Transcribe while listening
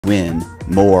win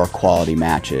more quality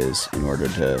matches in order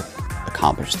to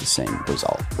accomplish the same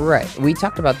result. Right. We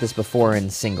talked about this before in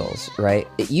singles, right?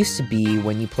 It used to be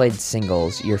when you played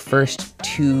singles, your first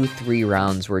 2-3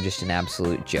 rounds were just an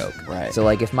absolute joke. Right. So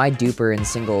like if my duper in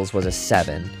singles was a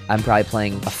 7, I'm probably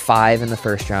playing a 5 in the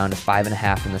first round, a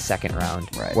 5.5 in the second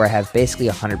round, right, where I have basically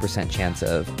a 100% chance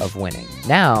of winning.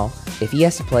 Now, if he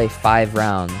has to play 5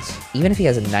 rounds, even if he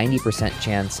has a 90%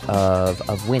 chance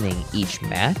of winning each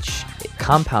match,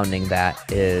 compounding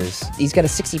that is, he's got a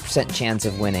 60% chance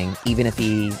of winning, even if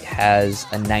he has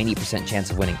a 90%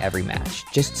 chance of winning every match.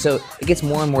 Just so it gets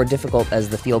more and more difficult as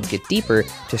the fields get deeper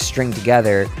to string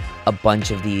together a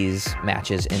bunch of these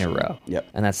matches in a row. Yep.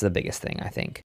 And that's the biggest thing, I think.